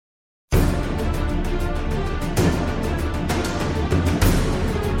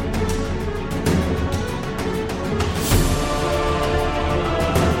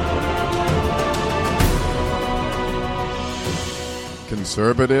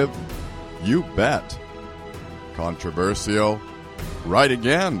Conservative? You bet. Controversial? Right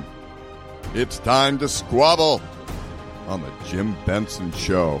again. It's time to squabble on the Jim Benson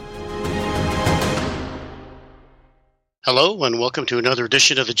Show. Hello, and welcome to another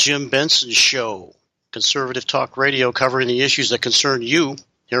edition of the Jim Benson Show, conservative talk radio covering the issues that concern you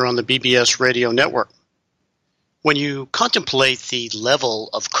here on the BBS Radio Network. When you contemplate the level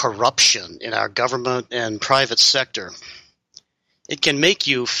of corruption in our government and private sector, it can make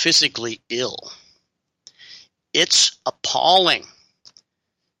you physically ill. It's appalling.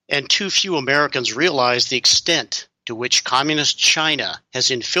 And too few Americans realize the extent to which communist China has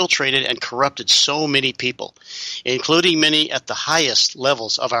infiltrated and corrupted so many people, including many at the highest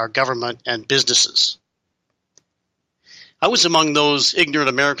levels of our government and businesses. I was among those ignorant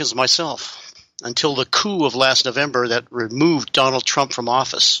Americans myself until the coup of last November that removed Donald Trump from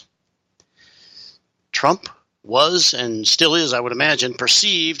office. Trump was, and still is, I would imagine,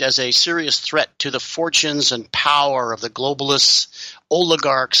 perceived as a serious threat to the fortunes and power of the globalists,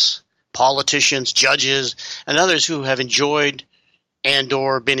 oligarchs, politicians, judges, and others who have enjoyed and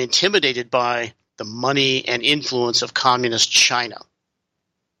or been intimidated by the money and influence of communist China.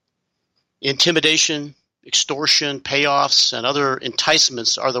 Intimidation, extortion, payoffs, and other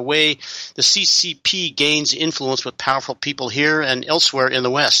enticements are the way the CCP gains influence with powerful people here and elsewhere in the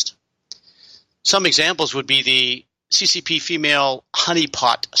West. Some examples would be the CCP female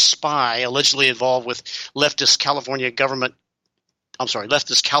honeypot spy allegedly involved with leftist California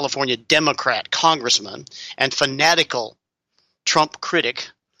Democrat congressman and fanatical Trump critic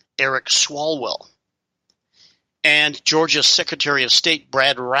Eric Swalwell, and Georgia's Secretary of State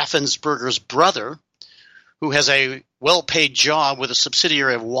Brad Raffensperger's brother, who has a well-paid job with a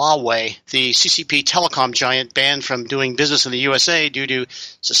subsidiary of Huawei, the CCP telecom giant banned from doing business in the USA due to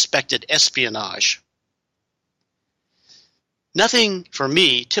suspected espionage. Nothing, for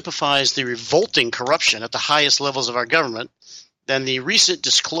me, typifies the revolting corruption at the highest levels of our government than the recent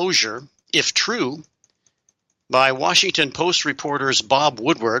disclosure, if true, by Washington Post reporters Bob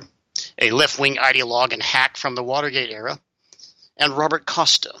Woodward, a left-wing ideologue and hack from the Watergate era, and Robert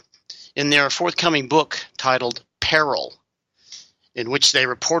Costa, in their forthcoming book titled Peril, in which they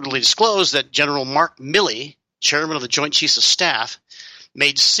reportedly disclosed that General Mark Milley, chairman of the Joint Chiefs of Staff,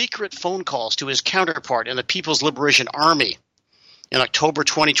 made secret phone calls to his counterpart in the People's Liberation Army in October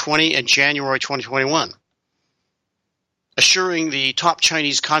 2020 and January 2021, assuring the top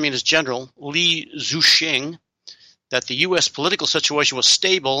Chinese Communist general Li Zuoxing that the U.S. political situation was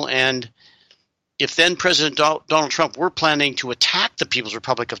stable, and if then President Donald Trump were planning to attack the People's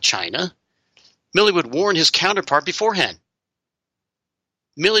Republic of China, Milley would warn his counterpart beforehand.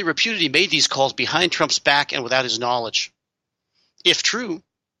 Milley reputed he made these calls behind Trump's back and without his knowledge. If true,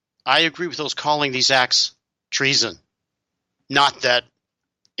 I agree with those calling these acts treason. Not that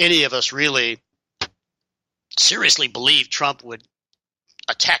any of us really seriously believed Trump would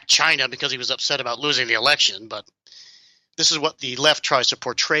attack China because he was upset about losing the election, but this is what the left tries to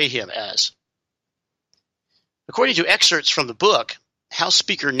portray him as. According to excerpts from the book, House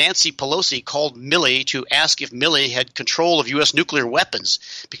Speaker Nancy Pelosi called Milley to ask if Milley had control of U.S. nuclear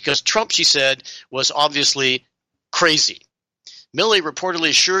weapons because Trump, she said, was obviously crazy. Milley reportedly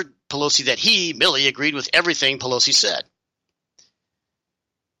assured Pelosi that he, Milley, agreed with everything Pelosi said.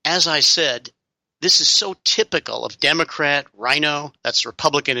 As I said, this is so typical of Democrat, Rhino, that's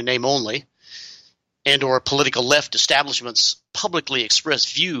Republican in name only, and or political left establishments' publicly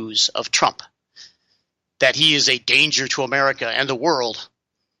expressed views of Trump. That he is a danger to America and the world,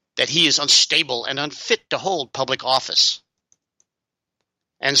 that he is unstable and unfit to hold public office.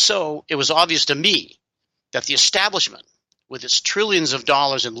 And so it was obvious to me that the establishment, with its trillions of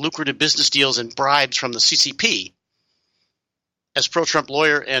dollars in lucrative business deals and bribes from the CCP, as pro-Trump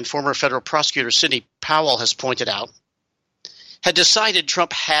lawyer and former federal prosecutor Sidney Powell has pointed out, had decided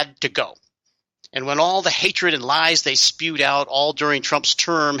Trump had to go. And when all the hatred and lies they spewed out all during Trump's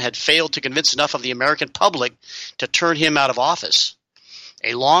term had failed to convince enough of the American public to turn him out of office,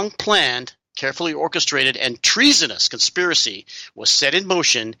 a long-planned, carefully orchestrated, and treasonous conspiracy was set in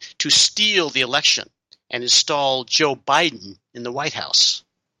motion to steal the election and install Joe Biden in the White House.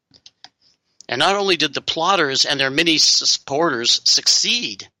 And not only did the plotters and their many supporters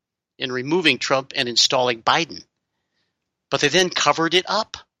succeed in removing Trump and installing Biden, but they then covered it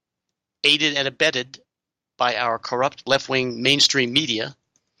up, aided and abetted by our corrupt left-wing mainstream media,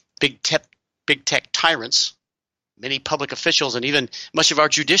 big tech tyrants, many public officials, and even much of our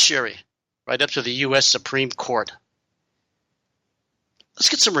judiciary, right up to the U.S. Supreme Court. Let's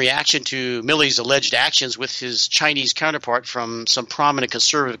get some reaction to Milley's alleged actions with his Chinese counterpart from some prominent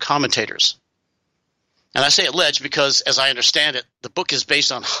conservative commentators. And I say alleged because, as I understand it, the book is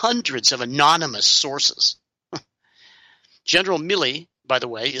based on hundreds of anonymous sources. General Milley, by the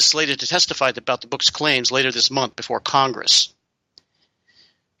way, is slated to testify about the book's claims later this month before Congress.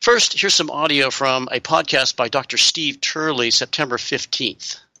 First, here's some audio from a podcast by Dr. Steve Turley, September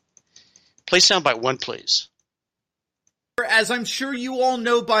 15th. Play soundbite 1, please. As I'm sure you all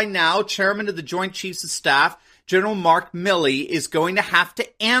know by now, Chairman of the Joint Chiefs of Staff, General Mark Milley, is going to have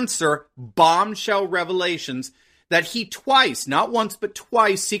to answer bombshell revelations that he twice, not once but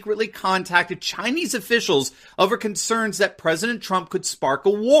twice, secretly contacted Chinese officials over concerns that President Trump could spark a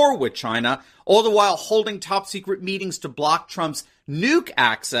war with China, all the while holding top-secret meetings to block Trump's nuke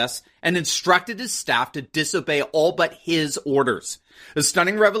access and instructed his staff to disobey all but his orders. The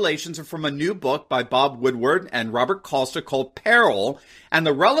stunning revelations are from a new book by Bob Woodward and Robert Costa called Peril, and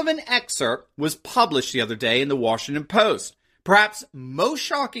the relevant excerpt was published the other day in the Washington Post. Perhaps most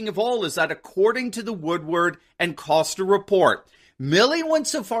shocking of all is that according to the Woodward and Costa report, Milley went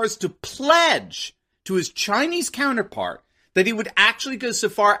so far as to pledge to his Chinese counterpart that he would actually go so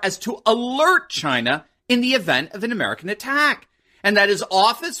far as to alert China in the event of an American attack, and that his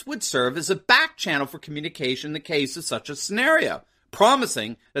office would serve as a back channel for communication in the case of such a scenario,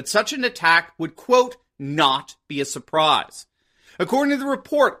 promising that such an attack would, quote, not be a surprise. According to the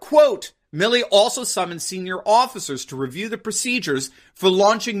report, quote, Milley also summoned senior officers to review the procedures for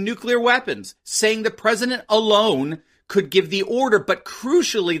launching nuclear weapons, saying the president alone could give the order, but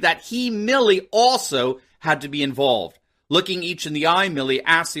crucially that he, Milley, also had to be involved. Looking each in the eye, Milley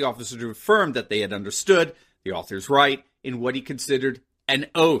asked the officer to affirm that they had understood, the author's right, in what he considered an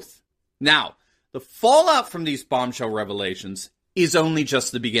oath. Now, the fallout from these bombshell revelations is only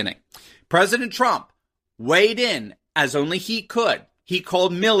just the beginning. President Trump weighed in as only he could. He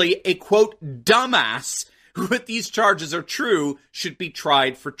called Milley a, quote, dumbass who, if these charges are true, should be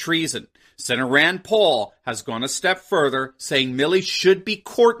tried for treason. Senator Rand Paul has gone a step further, saying Milley should be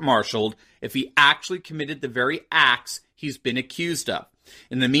court-martialed if he actually committed the very acts he's been accused of.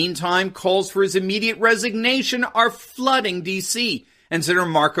 In the meantime, calls for his immediate resignation are flooding D.C., and Senator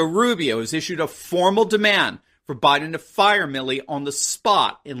Marco Rubio has issued a formal demand for Biden to fire Milley on the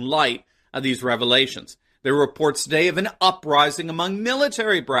spot in light of these revelations. There are reports today of an uprising among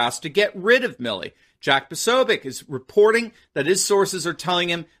military brass to get rid of Milley. Jack Posobiec is reporting that his sources are telling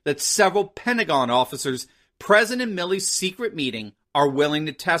him that several Pentagon officers present in Milley's secret meeting are willing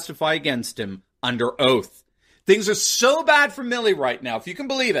to testify against him under oath. Things are so bad for Milley right now, if you can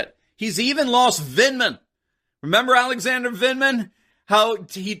believe it. He's even lost Vindman. Remember Alexander Vindman? How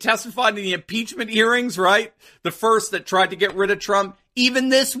he testified in the impeachment hearings, right? The first that tried to get rid of Trump. Even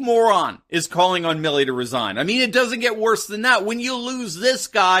this moron is calling on Milley to resign. I mean, it doesn't get worse than that. When you lose this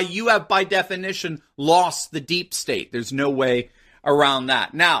guy, you have, by definition, lost the deep state. There's no way around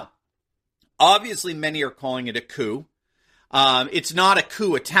that. Now, obviously, many are calling it a coup. It's not a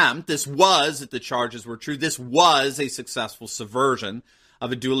coup attempt. This was, if the charges were true, this was a successful subversion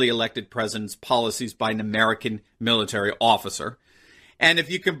of a duly elected president's policies by an American military officer. And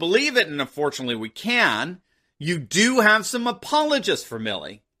if you can believe it, and unfortunately we can, you do have some apologists for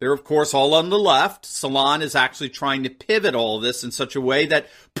Milley. They're, of course, all on the left. Salon is actually trying to pivot all of this in such a way that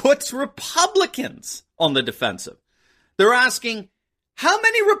puts Republicans on the defensive. They're asking, how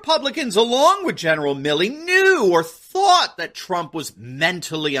many Republicans, along with General Milley, knew or thought that Trump was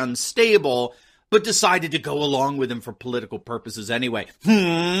mentally unstable, but decided to go along with him for political purposes anyway?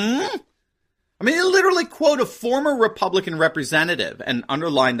 I mean, they literally quote a former Republican representative and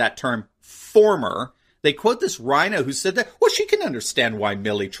underline that term, former. They quote this rhino who said that, well, she can understand why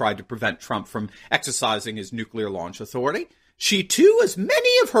Milley tried to prevent Trump from exercising his nuclear launch authority. She, too, as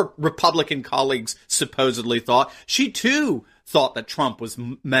many of her Republican colleagues supposedly thought, she, too, thought that Trump was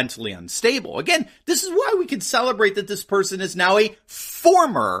mentally unstable. Again, this is why we can celebrate that this person is now a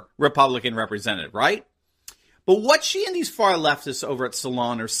former Republican representative, right? But what she and these far leftists over at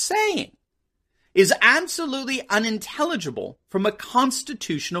Salon are saying is absolutely unintelligible from a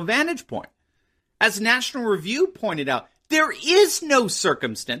constitutional vantage point. As National Review pointed out, there is no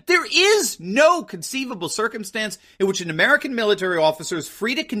circumstance, there is no conceivable circumstance in which an American military officer is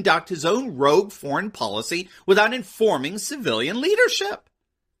free to conduct his own rogue foreign policy without informing civilian leadership.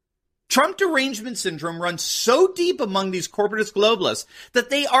 Trump derangement syndrome runs so deep among these corporatist globalists that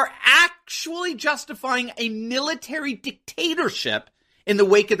they are actually justifying a military dictatorship in the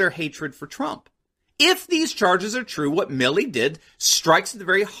wake of their hatred for Trump. If these charges are true, what Milley did strikes at the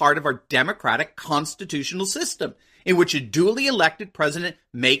very heart of our democratic constitutional system, in which a duly elected president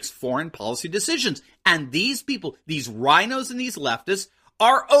makes foreign policy decisions. And these people, these rhinos and these leftists,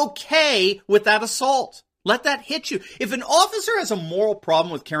 are okay with that assault. Let that hit you. If an officer has a moral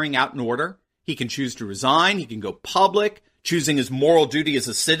problem with carrying out an order, He can choose to resign. He can go public, choosing his moral duty as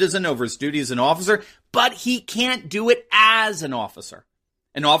a citizen over his duty as an officer, but he can't do it as an officer.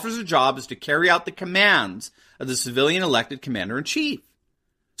 An officer's job is to carry out the commands of the civilian elected commander-in-chief.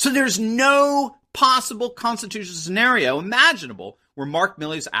 So there's no possible constitutional scenario imaginable where Mark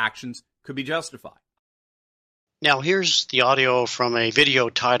Milley's actions could be justified. Now here's the audio from a video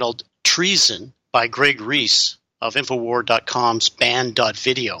titled Treason by Greg Reese of Infowar.com's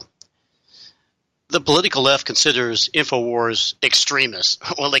banned.video. The political left considers Infowars extremists.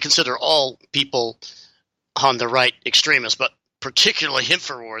 Well, they consider all people on the right extremists, but particularly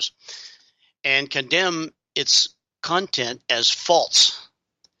Infowars, and condemn its content as false.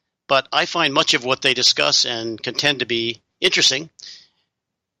 But I find much of what they discuss and contend to be interesting,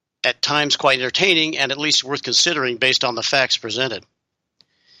 at times quite entertaining, and at least worth considering based on the facts presented.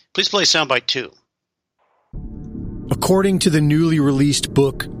 Please play soundbite 2. According to the newly released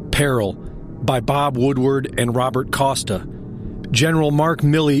book, Peril, by Bob Woodward and Robert Costa, General Mark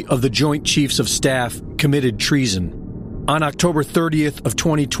Milley of the Joint Chiefs of Staff committed treason. On October 30th of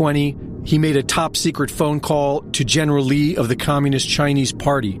 2020, he made a top-secret phone call to General Lee of the Communist Chinese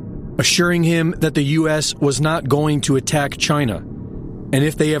Party, assuring him that the U.S. was not going to attack China, and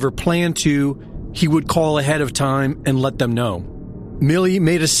if they ever planned to, he would call ahead of time and let them know. Milley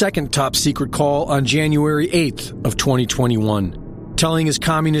made a second top-secret call on January 8th of 2021, telling his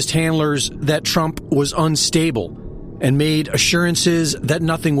communist handlers that Trump was unstable and made assurances that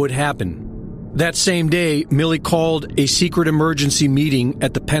nothing would happen. That same day, Milley called a secret emergency meeting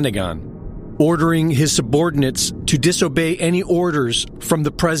at the Pentagon, ordering his subordinates to disobey any orders from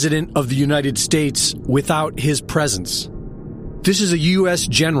the President of the United States without his presence. This is a U.S.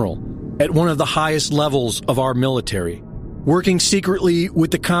 general at one of the highest levels of our military, working secretly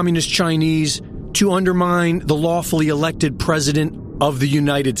with the Communist Chinese to undermine the lawfully elected President of the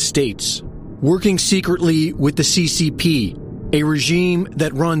United States, working secretly with the CCP, a regime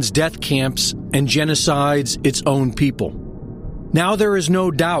that runs death camps and genocides its own people. Now there is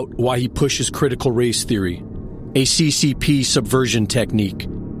no doubt why he pushes critical race theory, a CCP subversion technique,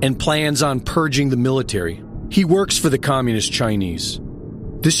 and plans on purging the military. He works for the Communist Chinese.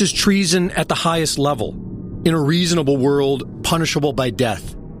 This is treason at the highest level, in a reasonable world punishable by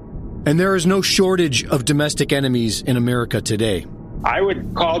death. And there is no shortage of domestic enemies in America today. I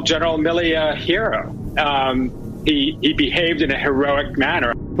would call General Milley a hero. He behaved in a heroic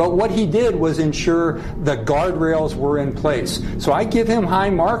manner. But what he did was ensure the guardrails were in place. So I give him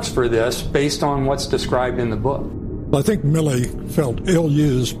high marks for this based on what's described in the book. I think Milley felt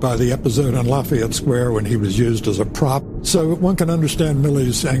ill-used by the episode on Lafayette Square when he was used as a prop. So one can understand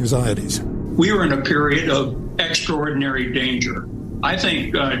Milley's anxieties. We were in a period of extraordinary danger. I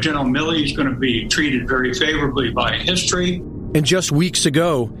think General Milley is going to be treated very favorably by history. And just weeks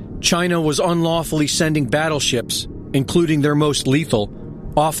ago, China was unlawfully sending battleships, including their most lethal,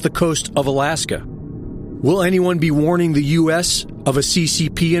 off the coast of Alaska. Will anyone be warning the U.S. of a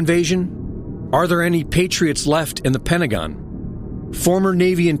CCP invasion? Are there any patriots left in the Pentagon? Former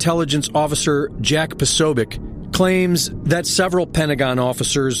Navy intelligence officer Jack Posobiec claims that several Pentagon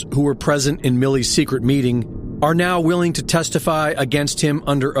officers who were present in Milley's secret meeting are now willing to testify against him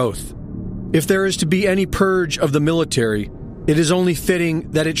under oath. If there is to be any purge of the military, it is only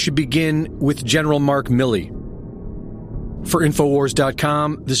fitting that it should begin with General Mark Milley. For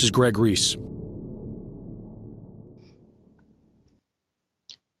Infowars.com, this is Greg Reese.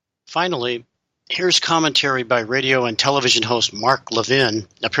 Finally, here's commentary by radio and television host Mark Levin,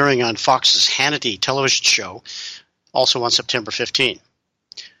 appearing on Fox's Hannity television show, also on September 15.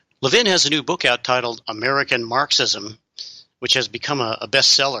 Levin has a new book out titled American Marxism, which has become a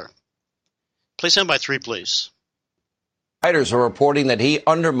bestseller. Play soundbite 3, please. Writers are reporting that he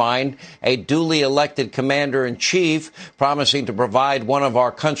undermined a duly elected commander-in-chief, promising to provide one of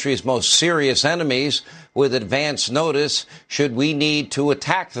our country's most serious enemies with advance notice should we need to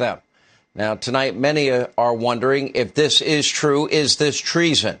attack them. Now, tonight, many are wondering if this is true. Is this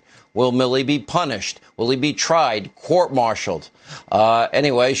treason? Will Milley be punished? Will he be tried, court-martialed?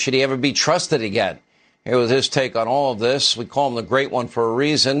 Anyway, should he ever be trusted again? Here was his take on all of this. We call him the Great One for a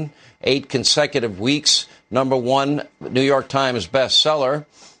reason. 8 consecutive weeks. #1 New York Times bestseller.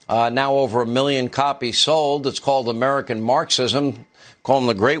 Now over 1 million copies sold. It's called American Marxism. Call him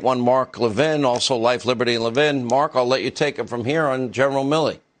the Great One, Mark Levin, also Life, Liberty, and Levin. Mark, I'll let you take it from here on General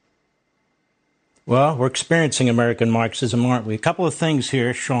Milley. Well, we're experiencing American Marxism, aren't we? A couple of things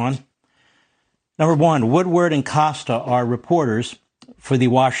here, Sean. Number one, Woodward and Costa are reporters for the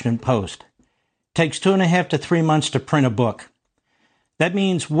Washington Post. Takes 2.5 to 3 months to print a book. That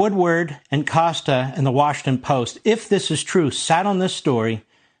means Woodward and Costa and the Washington Post, if this is true, sat on this story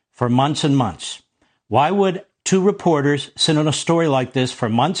for months and months. Why would two reporters sit on a story like this for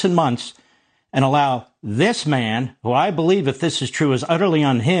months and months and allow this man, who I believe, if this is true, is utterly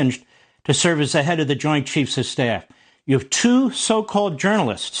unhinged, to serve as the head of the Joint Chiefs of Staff? You have two so-called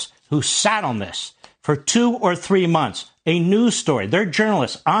journalists who sat on this for 2 or 3 months, a news story. They're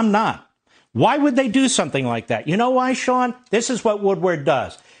journalists. I'm not. Why would they do something like that? You know why, Sean? This is what Woodward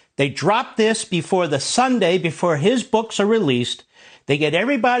does. They drop this before the Sunday, before his books are released. They get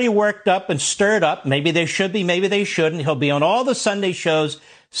everybody worked up and stirred up. Maybe they should be, maybe they shouldn't. He'll be on all the Sunday shows.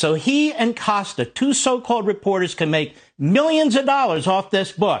 So he and Costa, two so-called reporters, can make millions of dollars off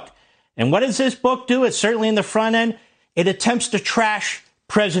this book. And what does this book do? It's certainly in the front end. It attempts to trash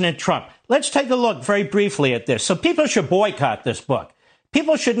President Trump. Let's take a look very briefly at this. So people should boycott this book.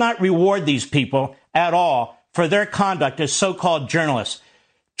 People should not reward these people at all for their conduct as so-called journalists.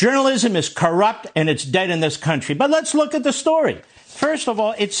 Journalism is corrupt and it's dead in this country. But let's look at the story. First of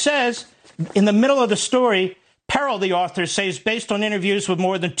all, it says in the middle of the story, Perel, the author, says, based on interviews with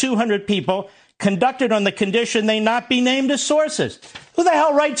more than 200 people conducted on the condition they not be named as sources. Who the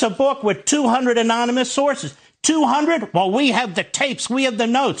hell writes a book with 200 anonymous sources? 200? Well, we have the tapes. We have the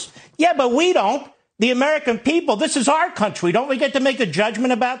notes. Yeah, but we don't. The American people, this is our country. Don't we get to make a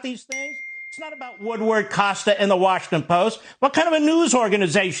judgment about these things? It's not about Woodward, Costa, and the Washington Post. What kind of a news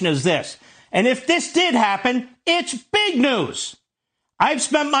organization is this? And if this did happen, it's big news. I've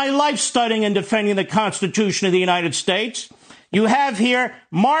spent my life studying and defending the Constitution of the United States. You have here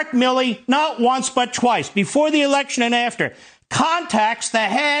Mark Milley, not once but twice, before the election and after, contacts the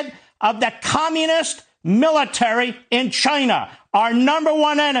head of the communist military in China, our number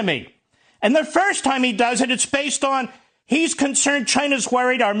one enemy. And the first time he does it, it's based on he's concerned China's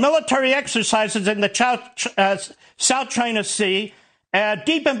worried our military exercises in the South China Sea,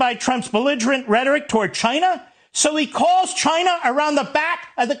 deepened by Trump's belligerent rhetoric toward China. So he calls China around the back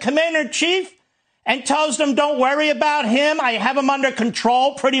of the commander-in-chief and tells them, don't worry about him. I have him under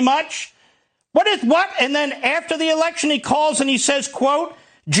control, pretty much. What? And then after the election, he calls and he says, quote,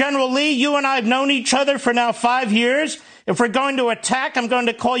 General Lee, you and I have known each other for now 5 years. If we're going to attack, I'm going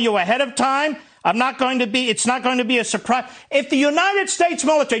to call you ahead of time. It's not going to be a surprise. If the United States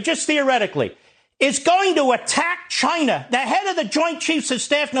military, just theoretically, is going to attack China, the head of the Joint Chiefs of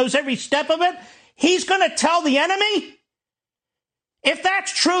Staff knows every step of it. He's going to tell the enemy? If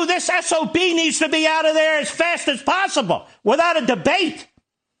that's true, this SOB needs to be out of there as fast as possible, without a debate.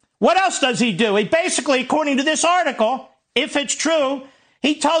 What else does he do? He basically, according to this article, if it's true,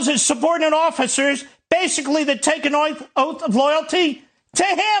 he tells his subordinate officers basically to take an oath of loyalty to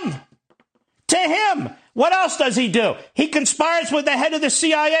him. To him. What else does he do? He conspires with the head of the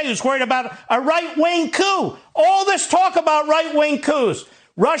CIA who's worried about a right-wing coup. All this talk about right-wing coups.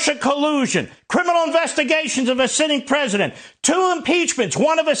 Russia collusion, criminal investigations of a sitting president, 2 impeachments,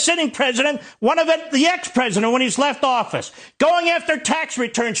 one of a sitting president, one of the ex-president when he's left office, going after tax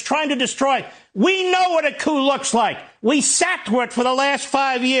returns, trying to destroy. We know what a coup looks like. We sat through it for the last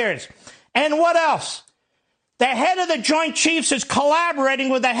 5 years. And what else? The head of the Joint Chiefs is collaborating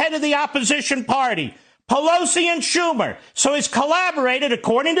with the head of the opposition party, Pelosi and Schumer. So he's collaborated,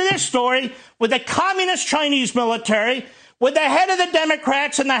 according to this story, with the communist Chinese military, with the head of the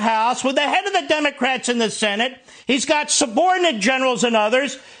Democrats in the House, with the head of the Democrats in the Senate. He's got subordinate generals and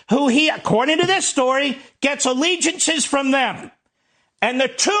others who he, according to this story, gets allegiances from them. And the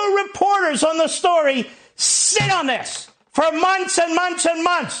 2 reporters on the story sit on this for months and months and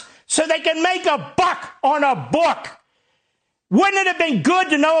months so they can make a buck on a book. Wouldn't it have been good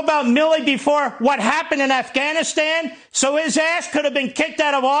to know about Milley before what happened in Afghanistan so his ass could have been kicked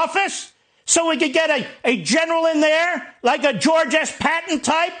out of office? So we could get a general in there, like a George S. Patton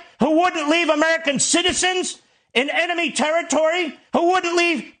type, who wouldn't leave American citizens in enemy territory, who wouldn't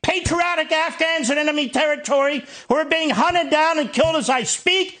leave patriotic Afghans in enemy territory, who are being hunted down and killed as I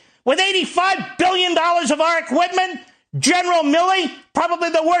speak, with $85 billion of our equipment. General Milley, probably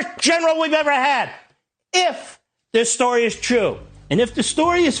the worst general we've ever had. If this story is true, and if the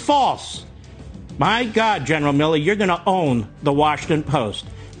story is false, my God, General Milley, you're going to own the Washington Post.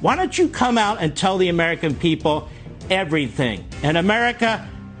 Why don't you come out and tell the American people everything? And America,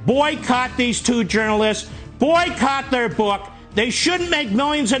 boycott these 2 journalists, boycott their book. They shouldn't make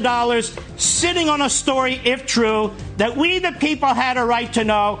millions of dollars sitting on a story, if true, that we the people had a right to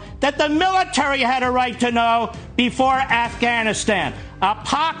know, that the military had a right to know before Afghanistan. A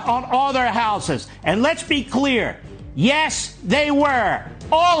pock on all their houses. And let's be clear, yes, they were,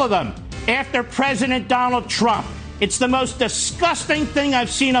 all of them, after President Donald Trump. It's the most disgusting thing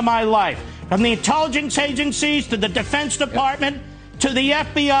I've seen in my life. From the intelligence agencies to the Defense Department to the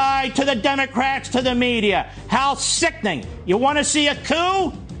FBI to the Democrats to the media. How sickening. You want to see a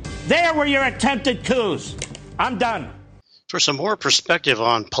coup? There were your attempted coups. I'm done. For some more perspective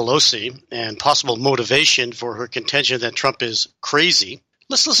on Pelosi and possible motivation for her contention that Trump is crazy,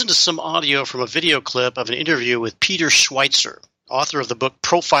 let's listen to some audio from a video clip of an interview with Peter Schweitzer, author of the book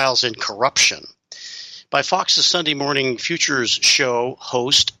Profiles in Corruption, by Fox's Sunday morning Futures show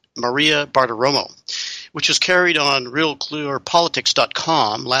host Maria Bartiromo, which was carried on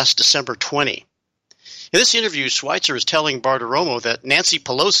RealClearPolitics.com last December 20. In this interview, Schweitzer is telling Bartiromo that Nancy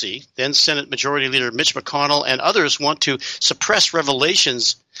Pelosi, then Senate Majority Leader Mitch McConnell, and others want to suppress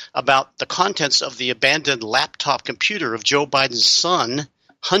revelations about the contents of the abandoned laptop computer of Joe Biden's son,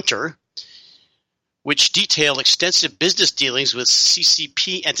 Hunter, which detail extensive business dealings with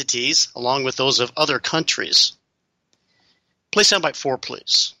CCP entities, along with those of other countries. Play soundbite 4,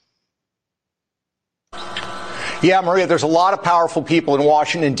 please. Yeah, Maria, there's a lot of powerful people in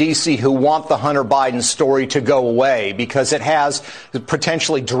Washington, D.C. who want the Hunter Biden story to go away because it has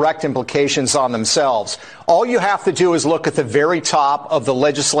potentially direct implications on themselves. All you have to do is look at the very top of the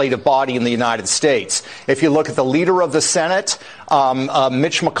legislative body in the United States. If you look at the leader of the Senate,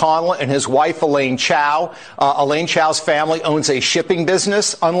 Mitch McConnell, and his wife, Elaine Chao. Elaine Chao's family owns a shipping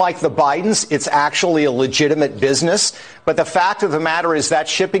business. Unlike the Bidens, it's actually a legitimate business. But the fact of the matter is that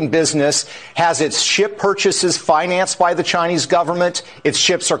shipping business has its ship purchases financed by the Chinese government. Its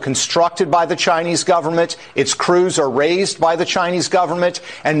ships are constructed by the Chinese government. Its crews are raised by the Chinese government.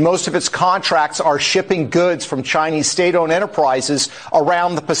 And most of its contracts are shipping goods from Chinese state-owned enterprises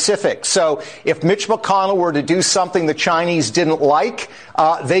around the Pacific. So if Mitch McConnell were to do something the Chinese didn't like,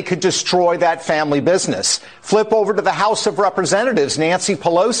 they could destroy that family business. Flip over to the House of Representatives, Nancy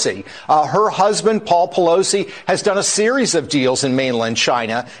Pelosi. Her husband, Paul Pelosi, has done a series of deals in mainland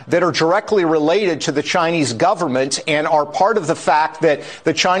China that are directly related to the Chinese government and are part of the fact that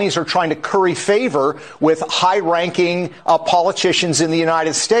the Chinese are trying to curry favor with high-ranking politicians in the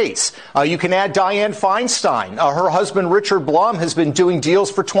United States. You can add Dianne Feinstein. Her husband, Richard Blum, has been doing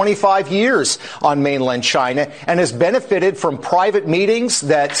deals for 25 years on mainland China and has benefited from private meetings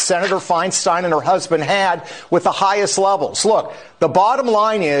that Senator Feinstein and her husband had with the highest levels. Look, the bottom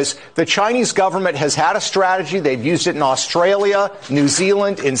line is the Chinese government has had a strategy. They've used it in Australia, New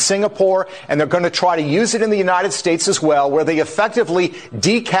Zealand, in Singapore, and they're going to try to use it in the United States as well, where they effectively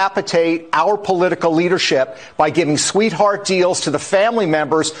decapitate our political leadership by giving sweetheart deals to the family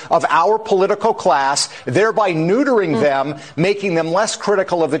members of our political class, thereby neutering them, making them less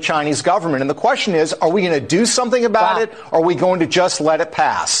critical of the Chinese government. And the question is, are we going to do something about it, or are we going to just let it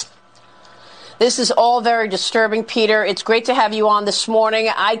pass? This is all very disturbing, Peter. It's great to have you on this morning.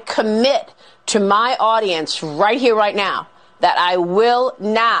 I commit to my audience right here, right now, that I will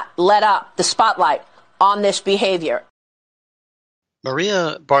not let up the spotlight on this behavior.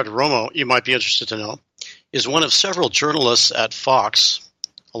 Maria Bartiromo, you might be interested to know, is one of several journalists at Fox,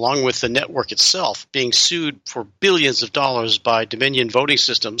 along with the network itself, being sued for billions of dollars by Dominion Voting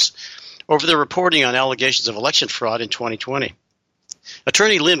Systems over their reporting on allegations of election fraud in 2020.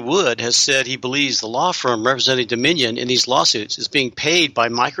 Attorney Lynn Wood has said he believes the law firm representing Dominion in these lawsuits is being paid by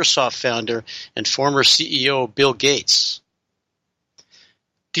Microsoft founder and former CEO Bill Gates.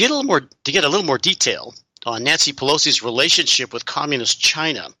 To get a little more detail on Nancy Pelosi's relationship with communist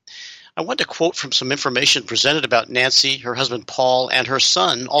China, I want to quote from some information presented about Nancy, her husband Paul, and her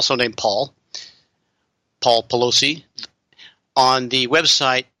son, also named Paul Pelosi, on the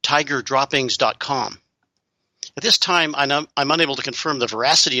website tigerdroppings.com. At this time, I'm unable to confirm the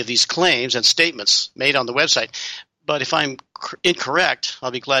veracity of these claims and statements made on the website, but if I'm incorrect,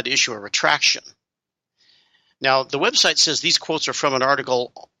 I'll be glad to issue a retraction. Now, the website says these quotes are from an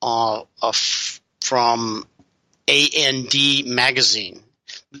article from AND Magazine.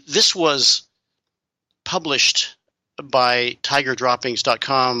 This was published by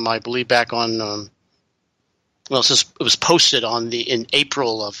tigerdroppings.com, I believe, back on it was posted in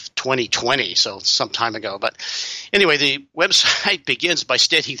April of 2020, so some time ago. But anyway, the website begins by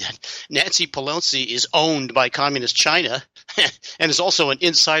stating that Nancy Pelosi is owned by communist China and is also an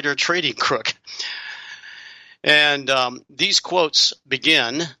insider trading crook. And these quotes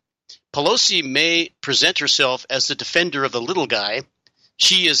begin, Pelosi may present herself as the defender of the little guy.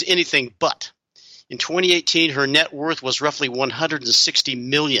 She is anything but. In 2018, her net worth was roughly $160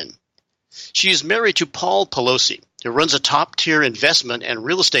 million. She is married to Paul Pelosi, who runs a top-tier investment and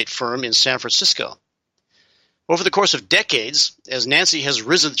real estate firm in San Francisco. Over the course of decades, as Nancy has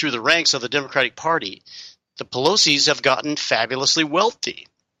risen through the ranks of the Democratic Party, the Pelosis have gotten fabulously wealthy.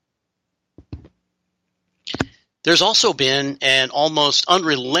 There's also been an almost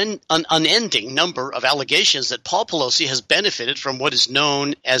unending number of allegations that Paul Pelosi has benefited from what is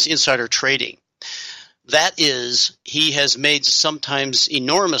known as insider trading. That is, he has made sometimes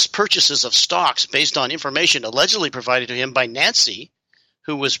enormous purchases of stocks based on information allegedly provided to him by Nancy,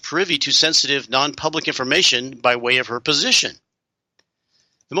 who was privy to sensitive, non-public information by way of her position.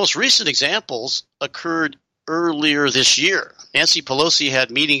 The most recent examples occurred earlier this year. Nancy Pelosi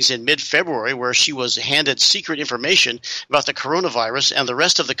had meetings in mid-February where she was handed secret information about the coronavirus and the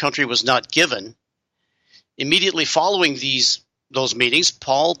rest of the country was not given. Immediately following those meetings,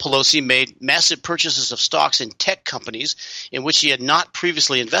 Paul Pelosi made massive purchases of stocks in tech companies in which he had not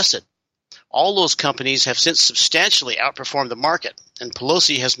previously invested. All those companies have since substantially outperformed the market, and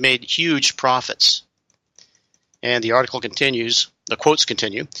Pelosi has made huge profits. And the article continues, the quotes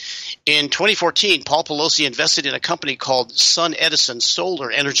continue. In 2014, Paul Pelosi invested in a company called Sun Edison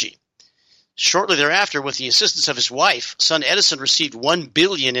Solar Energy. Shortly thereafter, with the assistance of his wife, Sun Edison received $1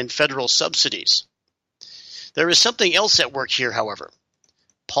 billion in federal subsidies. There is something else at work here, however.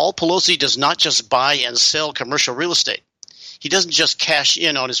 Paul Pelosi does not just buy and sell commercial real estate. He doesn't just cash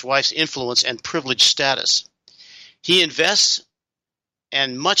in on his wife's influence and privileged status. He invests,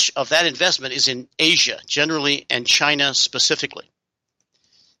 and much of that investment is in Asia generally and China specifically.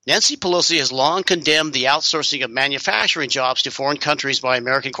 Nancy Pelosi has long condemned the outsourcing of manufacturing jobs to foreign countries by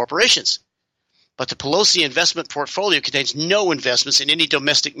American corporations. But the Pelosi investment portfolio contains no investments in any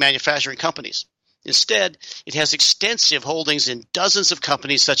domestic manufacturing companies. Instead, it has extensive holdings in dozens of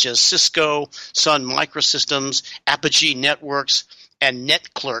companies such as Cisco, Sun Microsystems, Apogee Networks, and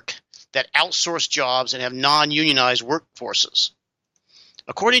NetClerk that outsource jobs and have non-unionized workforces.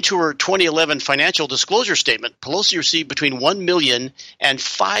 According to her 2011 financial disclosure statement, Pelosi received between $1 million and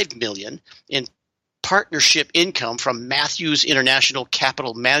 $5 million in partnership income from Matthews International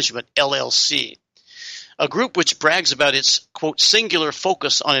Capital Management, LLC, a group which brags about its, quote, singular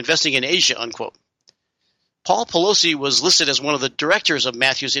focus on investing in Asia, unquote. Paul Pelosi was listed as one of the directors of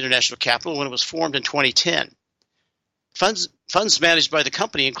Matthews International Capital when it was formed in 2010. Funds managed by the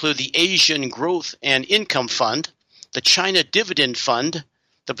company include the Asian Growth and Income Fund, the China Dividend Fund,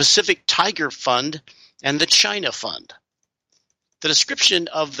 the Pacific Tiger Fund, and the China Fund. The description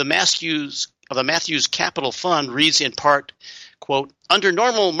of the Matthews Capital Fund reads in part, quote, under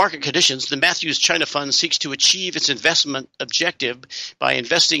normal market conditions, the Matthews China Fund seeks to achieve its investment objective by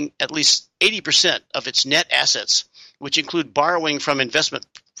investing at least 80% of its net assets, which include borrowing for investment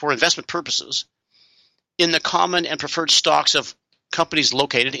purposes, in the common and preferred stocks of companies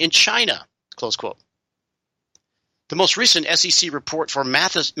located in China, close quote. The most recent SEC report for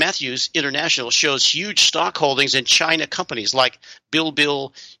Matthews International shows huge stock holdings in China companies like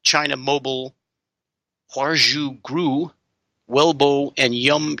Bilbil, China Mobile, Huazhu Group, Welbo, and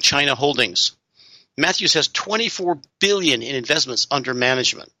Yum China Holdings. Matthews has $24 billion in investments under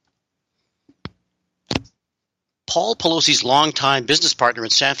management. Paul Pelosi's longtime business partner in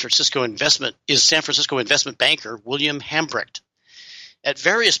San Francisco investment banker William Hambrecht. At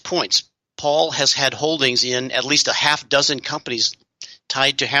various points, Paul has had holdings in at least a half dozen companies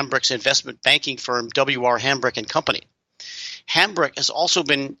tied to Hambrecht's investment banking firm W.R. Hambrecht and Company. Hambrecht has also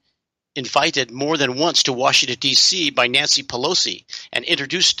been invited more than once to Washington, D.C. by Nancy Pelosi and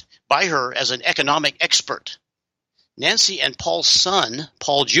introduced by her as an economic expert. Nancy and Paul's son,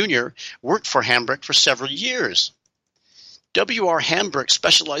 Paul Jr., worked for Hambrecht for several years. W.R. Hambrecht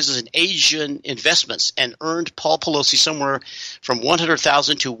specializes in Asian investments and earned Paul Pelosi somewhere from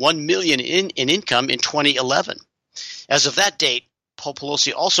 $100,000 to $1 million in income in 2011. As of that date, Paul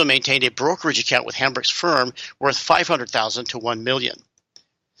Pelosi also maintained a brokerage account with Hambrecht's firm worth $500,000 to $1 million.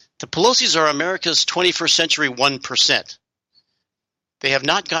 The Pelosis are America's 21st century 1%. They have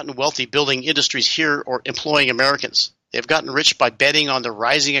not gotten wealthy building industries here or employing Americans. They have gotten rich by betting on the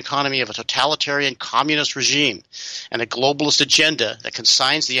rising economy of a totalitarian communist regime and a globalist agenda that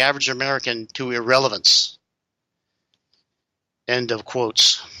consigns the average American to irrelevance. End of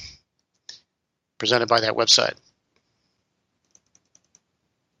quotes. Presented by that website.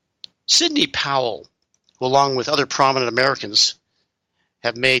 Sidney Powell, who along with other prominent Americans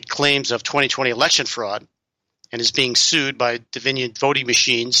have made claims of 2020 election fraud and is being sued by Dominion Voting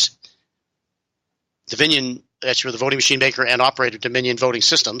Machines. Dominion, that's the voting machine maker and operator Dominion Voting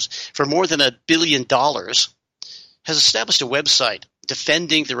Systems, for more than $1 billion, has established a website,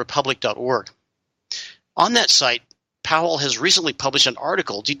 defendingtherepublic.org. On that site, Powell has recently published an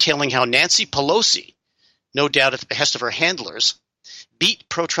article detailing how Nancy Pelosi, no doubt at the behest of her handlers, beat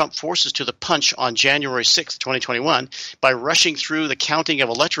pro-Trump forces to the punch on January 6, 2021 by rushing through the counting of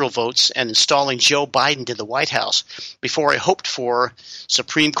electoral votes and installing Joe Biden in the White House before a hoped-for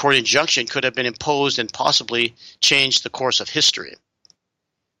Supreme Court injunction could have been imposed and possibly changed the course of history.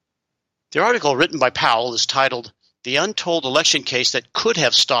 The article written by Powell is titled, "The Untold Election Case That Could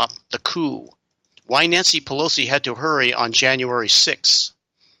Have Stopped the Coup: Why Nancy Pelosi had to hurry on January 6.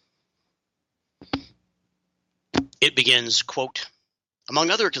 It begins, quote, among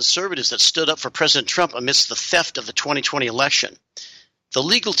other conservatives that stood up for President Trump amidst the theft of the 2020 election, the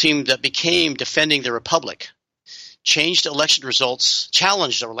legal team that became Defending the Republic challenged election results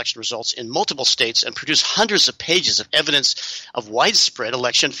in multiple states and produced hundreds of pages of evidence of widespread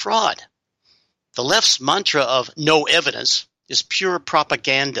election fraud. The left's mantra of no evidence is pure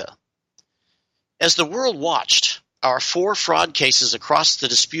propaganda. As the world watched, our 4 fraud cases across the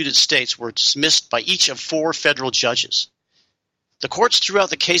disputed states were dismissed by each of 4 federal judges. The courts threw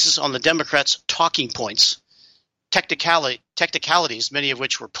out the cases on the Democrats' talking points, technicalities, many of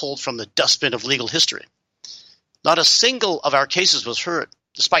which were pulled from the dustbin of legal history. Not a single of our cases was heard,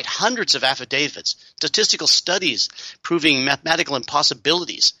 despite hundreds of affidavits, statistical studies proving mathematical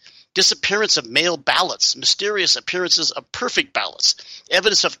impossibilities, disappearance of mail ballots, mysterious appearances of perfect ballots,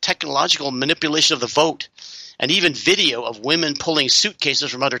 evidence of technological manipulation of the vote, and even video of women pulling suitcases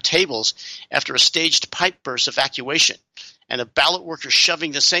from under tables after a staged pipe burst evacuation, and of ballot workers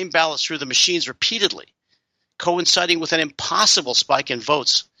shoving the same ballots through the machines repeatedly, coinciding with an impossible spike in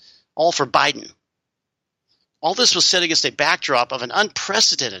votes, all for Biden. All this was set against a backdrop of an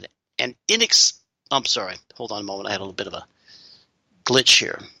unprecedented and I'm sorry, hold on a moment, I had a little bit of a glitch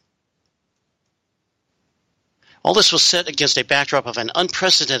here. All this was set against a backdrop of an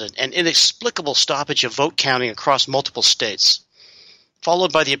unprecedented and inexplicable stoppage of vote counting across multiple states,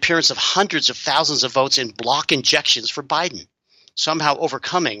 followed by the appearance of hundreds of thousands of votes in block injections for Biden, somehow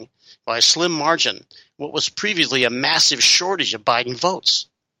overcoming, by a slim margin, what was previously a massive shortage of Biden votes.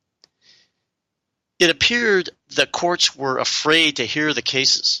 It appeared the courts were afraid to hear the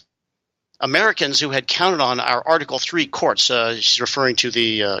cases. Americans who had counted on our Article 3 courts, she's referring to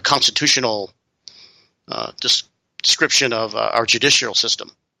the constitutional description of our judicial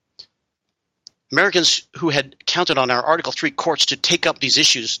system. Americans who had counted on our Article 3 courts to take up these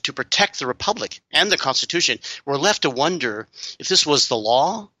issues to protect the Republic and the Constitution were left to wonder if this was the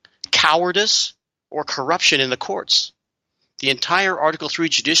law, cowardice, or corruption in the courts. The entire Article 3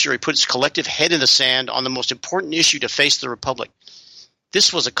 judiciary put its collective head in the sand on the most important issue to face the Republic.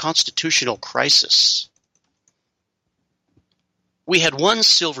 This was a constitutional crisis. We had one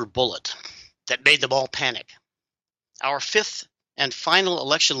silver bullet that made them all panic. Our 5th and final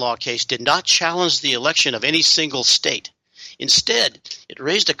election law case did not challenge the election of any single state. Instead, it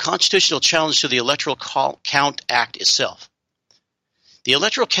raised a constitutional challenge to the Electoral Count Act itself. The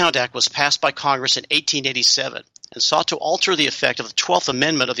Electoral Count Act was passed by Congress in 1887 and sought to alter the effect of the 12th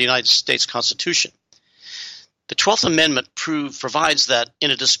Amendment of the United States Constitution. The 12th Amendment provides that in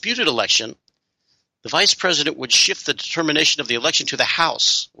a disputed election, the vice president would shift the determination of the election to the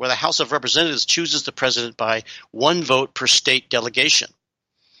House, where the House of Representatives chooses the president by 1 vote per state delegation.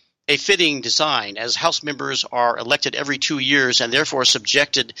 A fitting design, as House members are elected every 2 years and therefore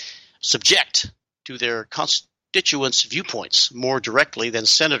subject to their constituents' viewpoints more directly than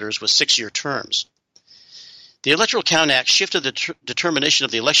senators with 6-year terms. The Electoral Count Act shifted the determination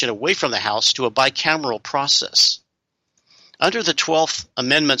of the election away from the House to a bicameral process. Under the 12th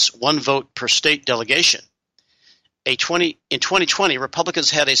Amendment's 1 vote per state delegation, in 2020, Republicans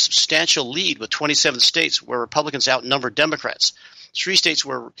had a substantial lead with 27 states where Republicans outnumbered Democrats, 3 states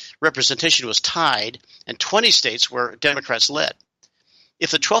where representation was tied, and 20 states where Democrats led. If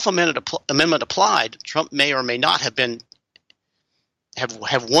the 12th Amendment applied, Trump may or may not have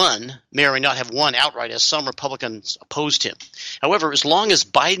won outright, as some Republicans opposed him. However, as long as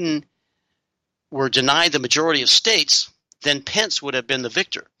Biden were denied the majority of states, then Pence would have been the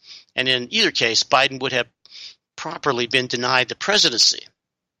victor. And in either case, Biden would have properly been denied the presidency.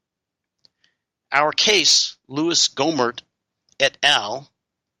 Our case, Louis Gohmert et al.,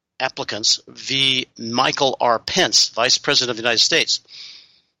 applicants v. Michael R. Pence, Vice President of the United States,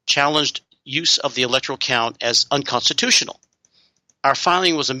 challenged use of the electoral count as unconstitutional. Our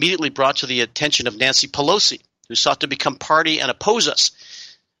filing was immediately brought to the attention of Nancy Pelosi, who sought to become party and oppose us.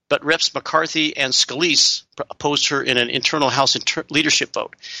 But Reps. McCarthy and Scalise opposed her in an internal House leadership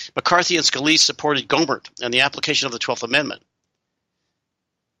vote. McCarthy and Scalise supported Gohmert and the application of the 12th Amendment.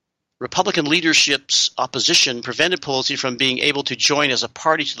 Republican leadership's opposition prevented Pelosi from being able to join as a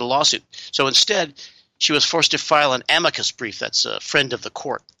party to the lawsuit. So instead, she was forced to file an amicus brief, that's a friend of the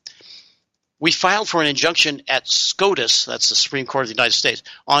court. We filed for an injunction at SCOTUS, that's the Supreme Court of the United States,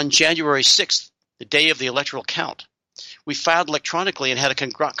 on January 6th, the day of the electoral count. We filed electronically and had a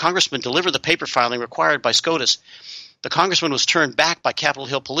congressman deliver the paper filing required by SCOTUS. The congressman was turned back by Capitol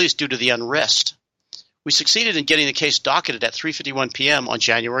Hill police due to the unrest. We succeeded in getting the case docketed at 3:51 p.m. on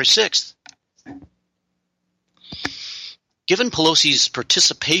January 6th. Given Pelosi's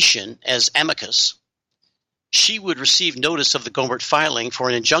participation as amicus, she would receive notice of the Gohmert filing for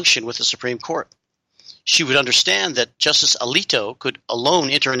an injunction with the Supreme Court. She would understand that Justice Alito could alone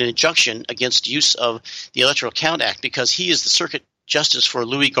enter an injunction against use of the Electoral Count Act because he is the circuit justice for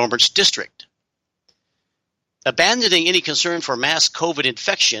Louis Gohmert's district. Abandoning any concern for mass COVID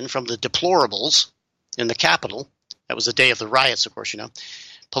infection from the deplorables in the Capitol, that was the day of the riots, of course,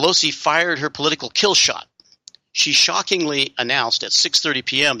 Pelosi fired her political kill shot. She shockingly announced at 6:30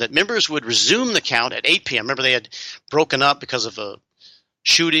 p.m. that members would resume the count at 8 p.m. Remember, they had broken up because of a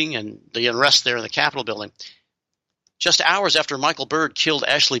shooting and the unrest there in the Capitol building. Just hours after Michael Byrd killed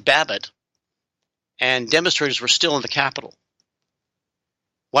Ashley Babbitt, and demonstrators were still in the Capitol.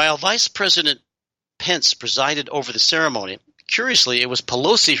 While Vice President Pence presided over the ceremony, curiously, it was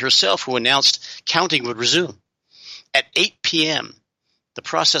Pelosi herself who announced counting would resume. At 8 p.m., the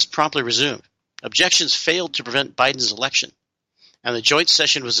process promptly resumed. Objections failed to prevent Biden's election, and the joint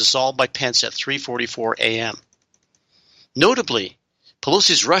session was dissolved by Pence at 3:44 a.m. Notably,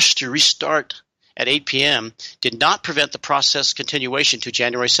 Pelosi's rush to restart at 8 p.m. did not prevent the process continuation to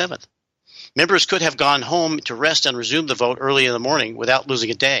January 7th. Members could have gone home to rest and resumed the vote early in the morning without losing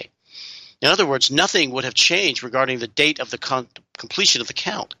a day. In other words, nothing would have changed regarding the date of the completion of the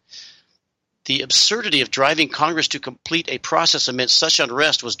count. The absurdity of driving Congress to complete a process amidst such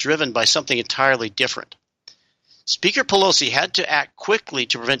unrest was driven by something entirely different. Speaker Pelosi had to act quickly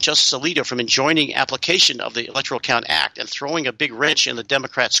to prevent Justice Alito from enjoining application of the Electoral Count Act and throwing a big wrench in the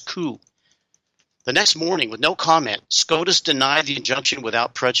Democrats' coup. The next morning, with no comment, SCOTUS denied the injunction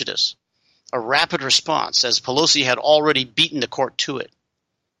without prejudice, a rapid response, as Pelosi had already beaten the court to it.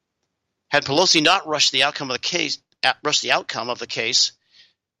 Had Pelosi not rushed the outcome of the case, had not rushed the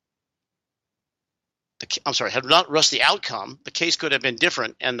outcome, the case could have been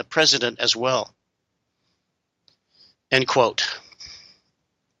different, and the president as well. End quote.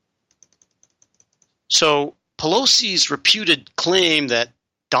 So Pelosi's reputed claim that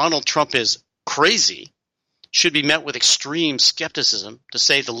Donald Trump is crazy should be met with extreme skepticism, to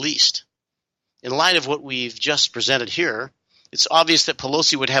say the least. In light of what we've just presented here, it's obvious that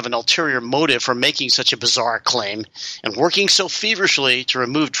Pelosi would have an ulterior motive for making such a bizarre claim and working so feverishly to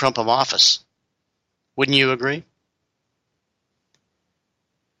remove Trump from office. Wouldn't you agree?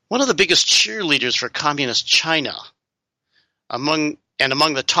 One of the biggest cheerleaders for communist China, among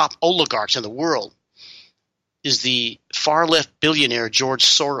the top oligarchs in the world, is the far-left billionaire George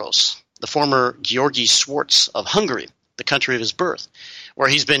Soros, the former Georgi Schwartz of Hungary, the country of his birth, where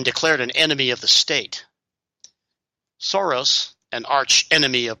he's been declared an enemy of the state. Soros, an arch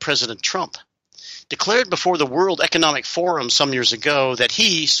enemy of President Trump, declared before the World Economic Forum some years ago that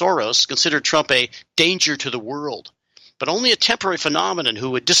he, Soros, considered Trump a danger to the world, but only a temporary phenomenon who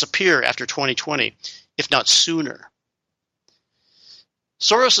would disappear after 2020, if not sooner.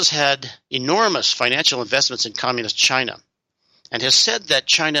 Soros has had enormous financial investments in communist China and has said that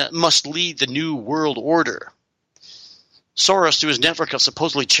China must lead the new world order. Soros, through his network of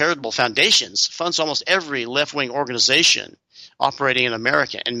supposedly charitable foundations, funds almost every left-wing organization operating in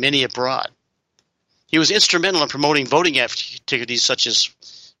America and many abroad. He was instrumental in promoting voting activities such as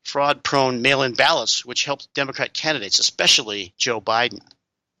fraud-prone mail-in ballots, which helped Democrat candidates, especially Joe Biden.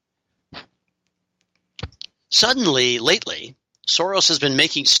 Suddenly, lately, Soros has been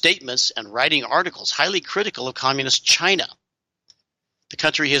making statements and writing articles highly critical of communist China, the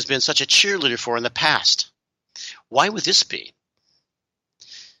country he has been such a cheerleader for in the past. Why would this be?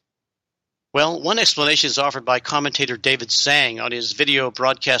 Well, one explanation is offered by commentator David Zhang on his video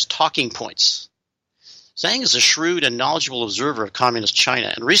broadcast Talking Points. Zhang is a shrewd and knowledgeable observer of communist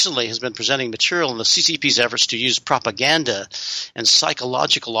China and recently has been presenting material on the CCP's efforts to use propaganda and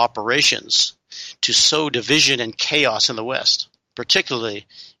psychological operations to sow division and chaos in the West, particularly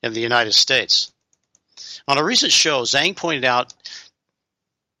in the United States. On a recent show, Zhang pointed out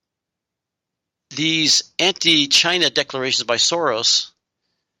these anti-China declarations by Soros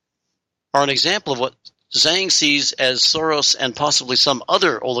are an example of what Zhang sees as Soros and possibly some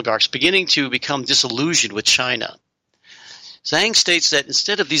other oligarchs beginning to become disillusioned with China. Zhang states that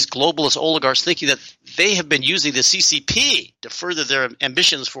instead of these globalist oligarchs thinking that they have been using the CCP to further their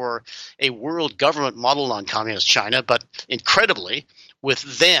ambitions for a world government model on communist China, but incredibly, with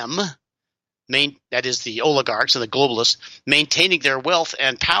them, that is the oligarchs and the globalists, maintaining their wealth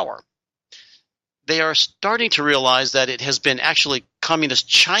and power, they are starting to realize that it has been actually communist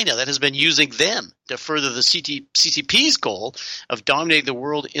China that has been using them to further the CCP's goal of dominating the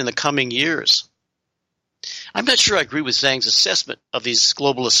world in the coming years. I'm not sure I agree with Zhang's assessment of these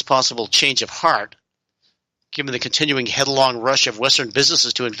globalists' possible change of heart, given the continuing headlong rush of Western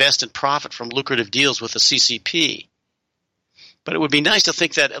businesses to invest and profit from lucrative deals with the CCP. But it would be nice to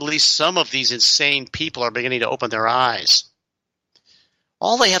think that at least some of these insane people are beginning to open their eyes.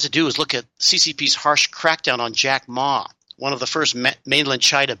 All they have to do is look at CCP's harsh crackdown on Jack Ma, one of the first mainland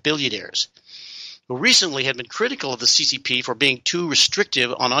China billionaires, who recently had been critical of the CCP for being too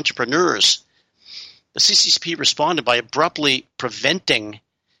restrictive on entrepreneurs. The CCP responded by abruptly preventing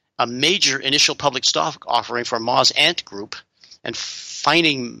a major initial public stock offering for Ma's Ant Group and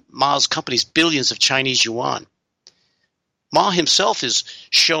fining Ma's companies billions of Chinese yuan. Ma himself is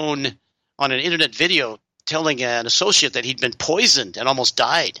shown on an internet video telling an associate that he'd been poisoned and almost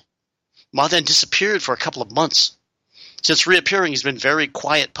died. Ma then disappeared for a couple of months. Since reappearing, he's been very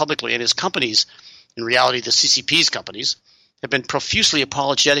quiet publicly, and his companies, in reality the CCP's companies, have been profusely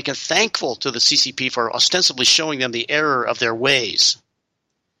apologetic and thankful to the CCP for ostensibly showing them the error of their ways.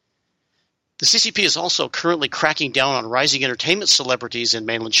 The CCP is also currently cracking down on rising entertainment celebrities in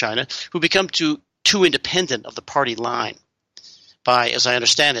mainland China who become too independent of the party line by, as I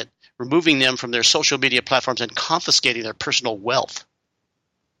understand it, removing them from their social media platforms and confiscating their personal wealth.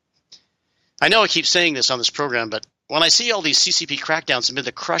 I know I keep saying this on this program, but when I see all these CCP crackdowns amid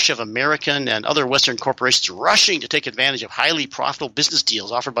the crush of American and other Western corporations rushing to take advantage of highly profitable business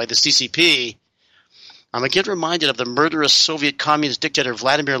deals offered by the CCP, I'm again reminded of the murderous Soviet communist dictator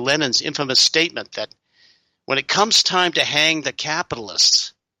Vladimir Lenin's infamous statement that when it comes time to hang the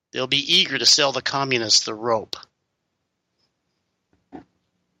capitalists, they'll be eager to sell the communists the rope.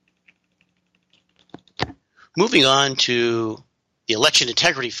 Moving on to the election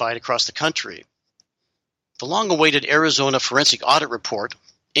integrity fight across the country. The long-awaited Arizona forensic audit report,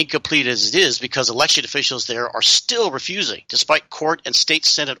 incomplete as it is because election officials there are still refusing, despite court and state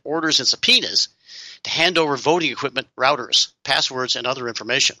Senate orders and subpoenas, to hand over voting equipment, routers, passwords, and other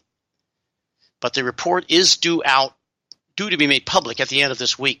information. But the report is due to be made public at the end of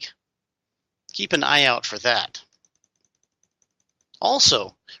this week. Keep an eye out for that.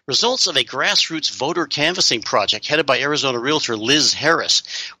 Also, results of a grassroots voter canvassing project headed by Arizona realtor Liz Harris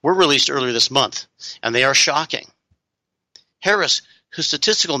were released earlier this month, and they are shocking. Harris, whose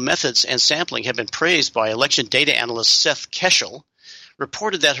statistical methods and sampling have been praised by election data analyst Seth Keshel,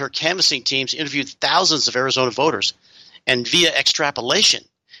 reported that her canvassing teams interviewed thousands of Arizona voters and via extrapolation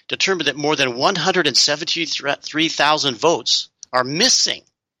determined that more than 173,000 votes are missing.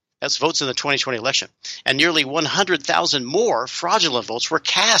 That's votes in the 2020 election. And nearly 100,000 more fraudulent votes were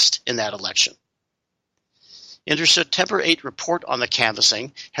cast in that election. In her September 8 report on the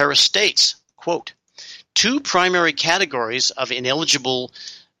canvassing, Harris states, quote, "Two primary categories of ineligible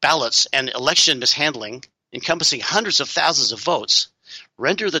ballots and election mishandling, encompassing hundreds of thousands of votes,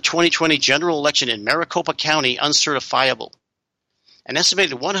 render the 2020 general election in Maricopa County uncertifiable. An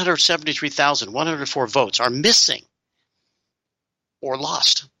estimated 173,104 votes are missing or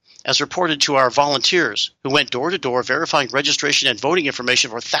lost, as reported to our volunteers who went door to door verifying registration and voting information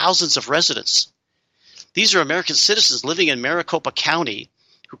for thousands of residents. These are American citizens living in Maricopa County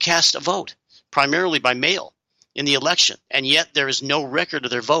who cast a vote, primarily by mail, in the election, and yet there is no record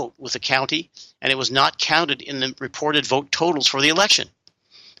of their vote with the county, and it was not counted in the reported vote totals for the election.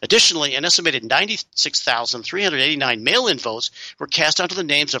 Additionally, an estimated 96,389 mail-in votes were cast onto the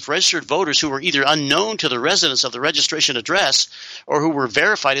names of registered voters who were either unknown to the residents of the registration address or who were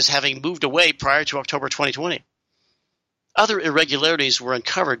verified as having moved away prior to October 2020. Other irregularities were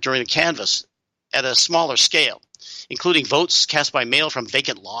uncovered during the canvass at a smaller scale, including votes cast by mail from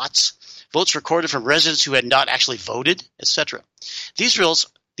vacant lots, votes recorded from residents who had not actually voted, etc. These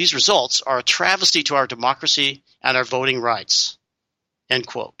results are a travesty to our democracy and our voting rights." End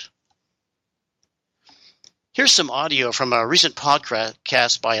quote. Here's some audio from a recent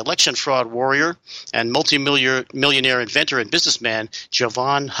podcast by election fraud warrior and multimillionaire inventor and businessman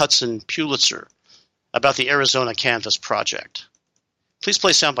Jovan Hudson Pulitzer about the Arizona Canvass Project. Please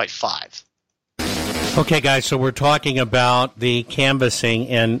play soundbite 5. Okay, guys, so we're talking about the canvassing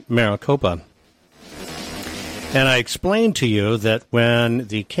in Maricopa. And I explained to you that when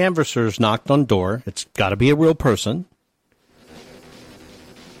the canvassers knocked on door, it's got to be a real person.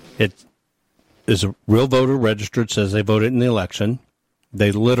 It is a real voter registered, says they voted in the election.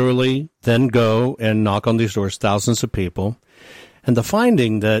 They literally then go and knock on these doors, thousands of people. And the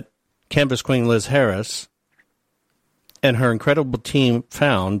finding that Canvass Queen Liz Harris and her incredible team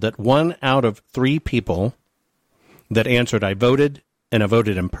found that 1 out of 3 people that answered, "I voted, and I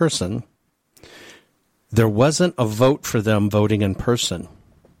voted in person," there wasn't a vote for them voting in person.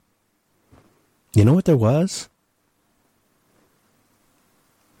 You know what there was?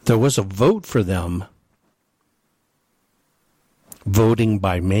 There was a vote for them voting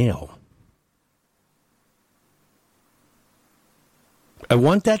by mail. I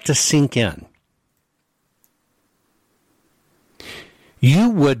want that to sink in. you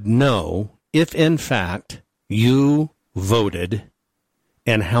would know if, in fact, you voted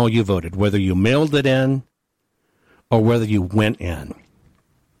and how you voted, whether you mailed it in or whether you went in.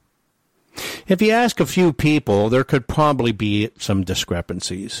 If you ask a few people, there could probably be some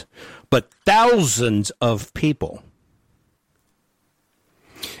discrepancies, but thousands of people.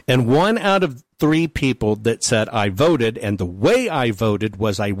 And 1 out of 3 people that said, I voted, and the way I voted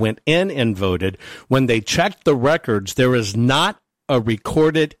was I went in and voted. When they checked the records, there is not a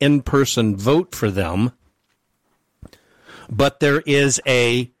recorded in-person vote for them, but there is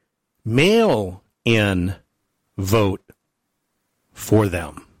a mail-in vote for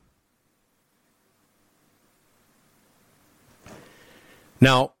them.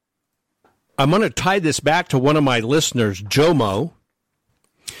 Now, I'm going to tie this back to one of my listeners, Jomo.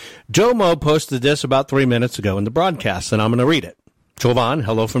 Jomo posted this about 3 minutes ago in the broadcast, and I'm going to read it. Jovan,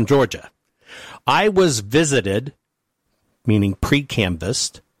 hello from Georgia. I was visited, meaning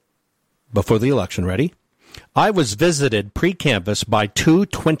pre-canvassed, before the election, ready? I was visited pre-canvass by 2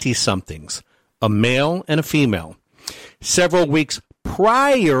 20-somethings, a male and a female, several weeks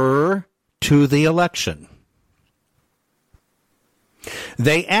prior to the election.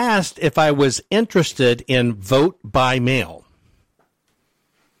 They asked if I was interested in vote by mail.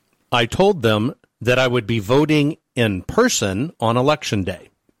 I told them that I would be voting in person on Election Day.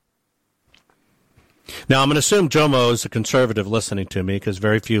 Now, I'm going to assume Jomo is a conservative listening to me because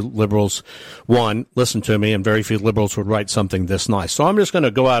very few liberals, one, listen to me, and very few liberals would write something this nice. So I'm just going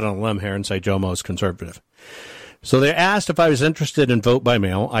to go out on a limb here and say Jomo is conservative. So they asked if I was interested in vote by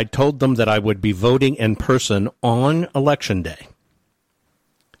mail. I told them that I would be voting in person on Election Day.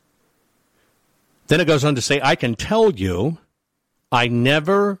 Then it goes on to say, I can tell you I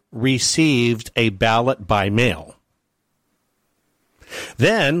never received a ballot by mail.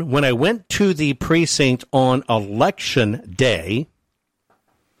 Then, when I went to the precinct on Election Day,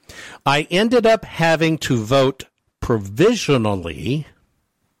 I ended up having to vote provisionally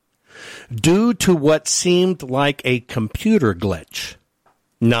due to what seemed like a computer glitch.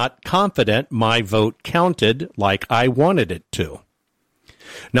 Not confident my vote counted like I wanted it to.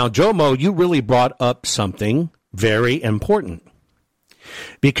 Now, Jomo, you really brought up something very important.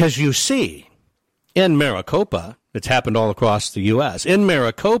 Because you see, in Maricopa, it's happened all across the U.S., in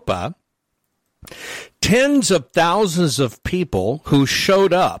Maricopa, tens of thousands of people who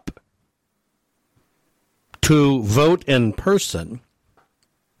showed up to vote in person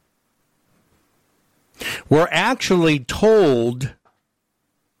were actually told,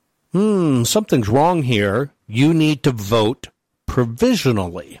 something's wrong here, you need to vote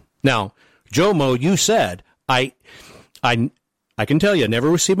provisionally. Now, Jomo, you said, I can tell you, I never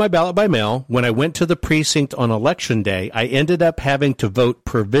received my ballot by mail. When I went to the precinct on Election Day, I ended up having to vote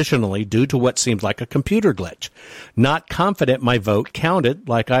provisionally due to what seemed like a computer glitch. Not confident my vote counted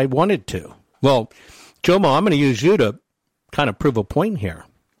like I wanted to. Well, Jomo, I'm going to use you to kind of prove a point here.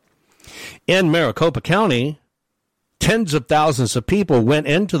 In Maricopa County, tens of thousands of people went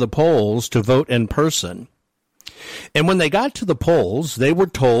into the polls to vote in person. And when they got to the polls, they were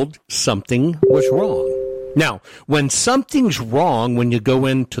told something was wrong. Now, when something's wrong when you go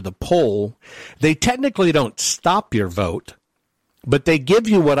into the poll, they technically don't stop your vote, but they give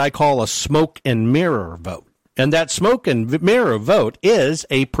you what I call a smoke and mirror vote. And that smoke and mirror vote is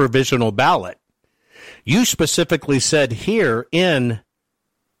a provisional ballot. You specifically said here in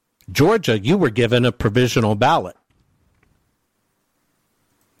Georgia, you were given a provisional ballot.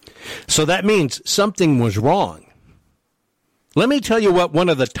 So that means something was wrong. Let me tell you what one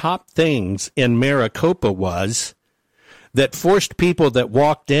of the top things in Maricopa was that forced people that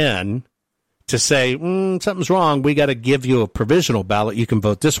walked in to say, something's wrong, we got to give you a provisional ballot, you can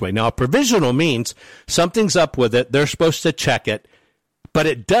vote this way. Now, a provisional means something's up with it, they're supposed to check it, but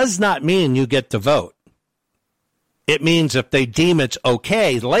it does not mean you get to vote. It means if they deem it's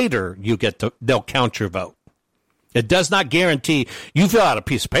okay later, they'll count your vote. It does not guarantee you fill out a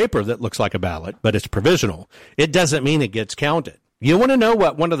piece of paper that looks like a ballot, but it's provisional. It doesn't mean it gets counted. You want to know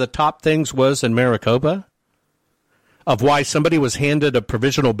what one of the top things was in Maricopa? Of why somebody was handed a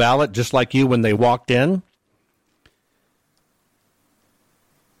provisional ballot just like you when they walked in?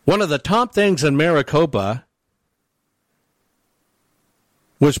 One of the top things in Maricopa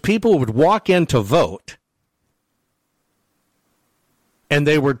was people would walk in to vote and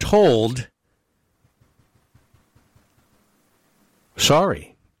they were told,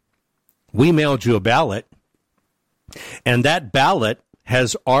 sorry, we mailed you a ballot, and that ballot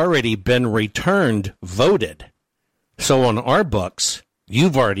has already been returned, voted. So on our books,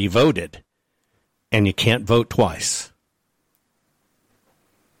 you've already voted, and you can't vote twice.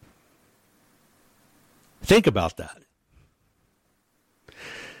 Think about that.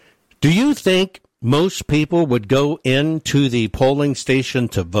 Do you think most people would go into the polling station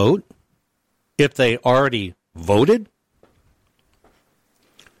to vote if they already voted?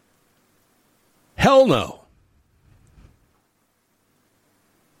 Hell no.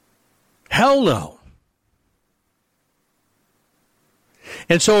 Hell no.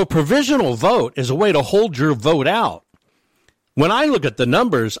 And so a provisional vote is a way to hold your vote out. When I look at the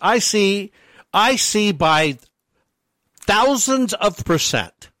numbers, I see by thousands of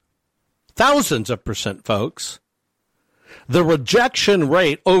percent, folks, the rejection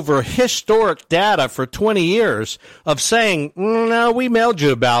rate over historic data for 20 years of saying, no, we mailed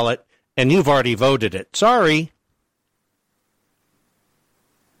you a ballot and you've already voted it. Sorry.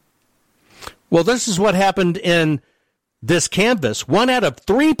 Well, this is what happened in this canvass. 1 out of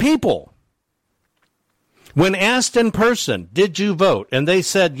 3 people, when asked in person, did you vote? And they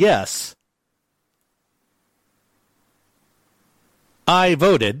said, yes, I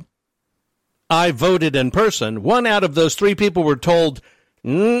voted in person. 1 out of those 3 people were told,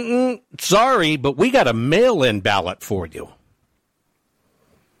 sorry, but we got a mail-in ballot for you.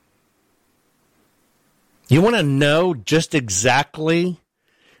 You want to know just exactly,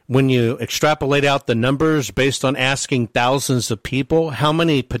 when you extrapolate out the numbers based on asking thousands of people, how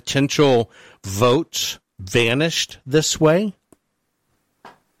many potential votes vanished this way?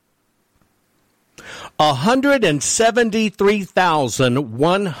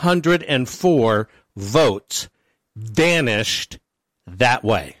 173,104 votes vanished that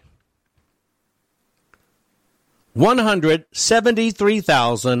way.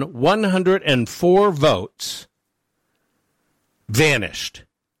 173,104 votes vanished.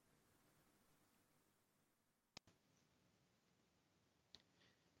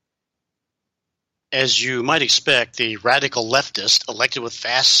 As you might expect, the radical leftist elected with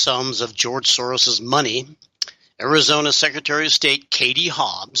vast sums of George Soros' money, Arizona Secretary of State Katie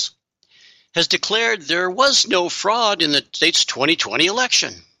Hobbs, has declared there was no fraud in the state's 2020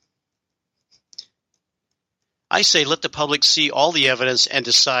 election. I say let the public see all the evidence and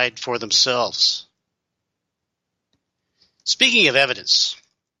decide for themselves. Speaking of evidence,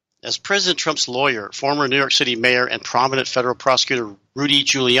 as President Trump's lawyer, former New York City mayor, and prominent federal prosecutor Rudy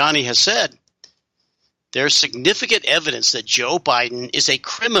Giuliani has said, there's significant evidence that Joe Biden is a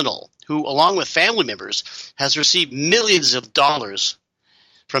criminal who, along with family members, has received millions of dollars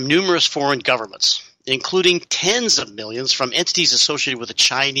from numerous foreign governments, including tens of millions from entities associated with the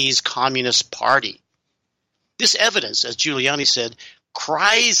Chinese Communist Party. This evidence, as Giuliani said,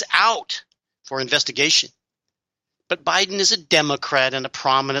 cries out for investigation. But Biden is a Democrat and a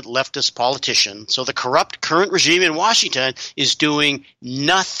prominent leftist politician, so the corrupt current regime in Washington is doing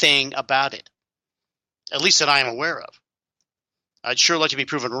nothing about it, at least that I am aware of. I'd sure like to be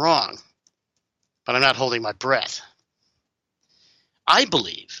proven wrong, but I'm not holding my breath. I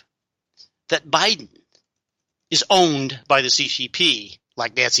believe that Biden is owned by the CCP,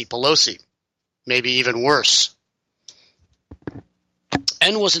 like Nancy Pelosi, maybe even worse,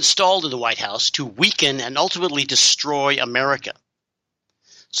 and was installed in the White House to weaken and ultimately destroy America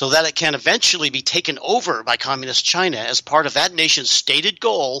so that it can eventually be taken over by Communist China as part of that nation's stated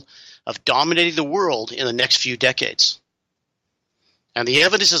goal of dominating the world in the next few decades. And the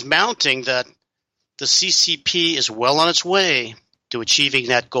evidence is mounting that the CCP is well on its way to achieving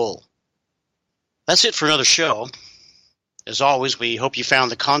that goal. That's it for another show. As always, we hope you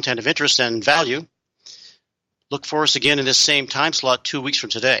found the content of interest and value. Look for us again in this same time slot 2 weeks from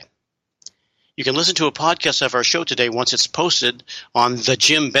today. You can listen to a podcast of our show today once it's posted on the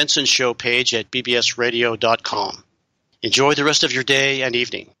Jim Benson Show page at bbsradio.com. Enjoy the rest of your day and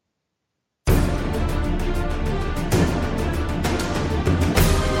evening.